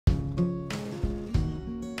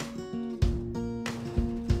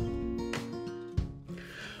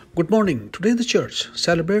Good morning. Today the church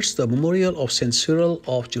celebrates the memorial of Saint Cyril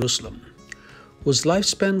of Jerusalem, whose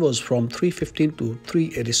lifespan was from 315 to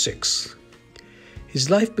 386. His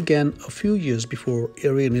life began a few years before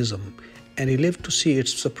Arianism, and he lived to see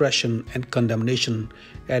its suppression and condemnation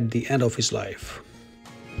at the end of his life.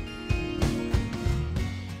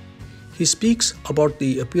 He speaks about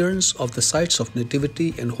the appearance of the sites of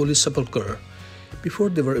Nativity and Holy Sepulchre before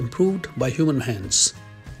they were improved by human hands,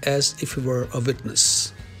 as if he were a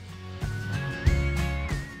witness.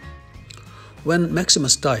 When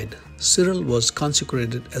Maximus died, Cyril was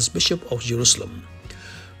consecrated as Bishop of Jerusalem.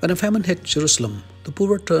 When a famine hit Jerusalem, the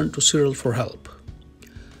poor turned to Cyril for help.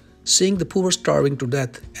 Seeing the poor starving to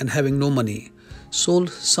death and having no money,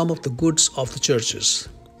 sold some of the goods of the churches.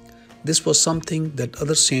 This was something that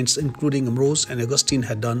other saints, including Ambrose and Augustine,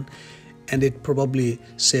 had done, and it probably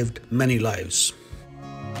saved many lives.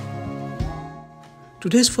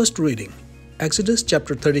 Today's first reading, Exodus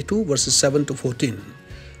chapter 32, verses 7 to 14.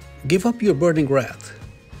 Give up your burning wrath.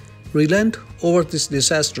 Relent over this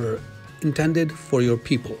disaster intended for your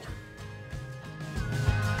people.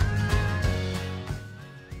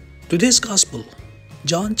 Today's Gospel,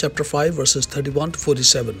 John chapter 5, verses 31 to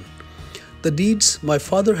 47. The deeds my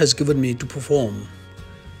Father has given me to perform,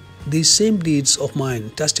 these same deeds of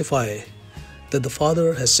mine testify that the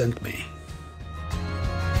Father has sent me.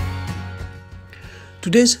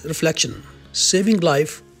 Today's reflection, saving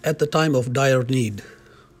life at the time of dire need.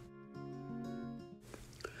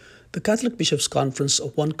 The Catholic Bishops' Conference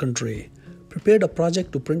of one country prepared a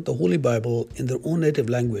project to print the Holy Bible in their own native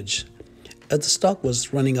language as the stock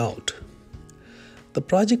was running out. The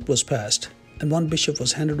project was passed, and one bishop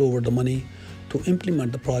was handed over the money to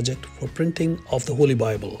implement the project for printing of the Holy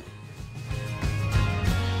Bible.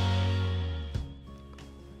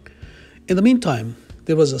 In the meantime,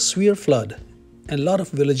 there was a severe flood, and a lot of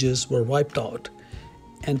villages were wiped out,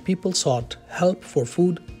 and people sought help for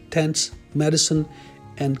food, tents, medicine,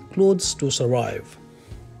 and clothes to survive.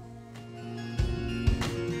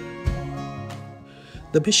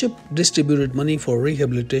 The bishop distributed money for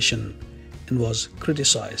rehabilitation and was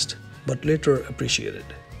criticized, but later appreciated.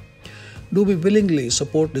 Do we willingly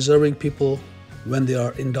support deserving people when they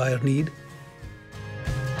are in dire need?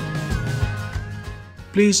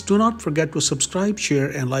 Please do not forget to subscribe, share,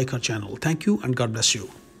 and like our channel. Thank you, and God bless you.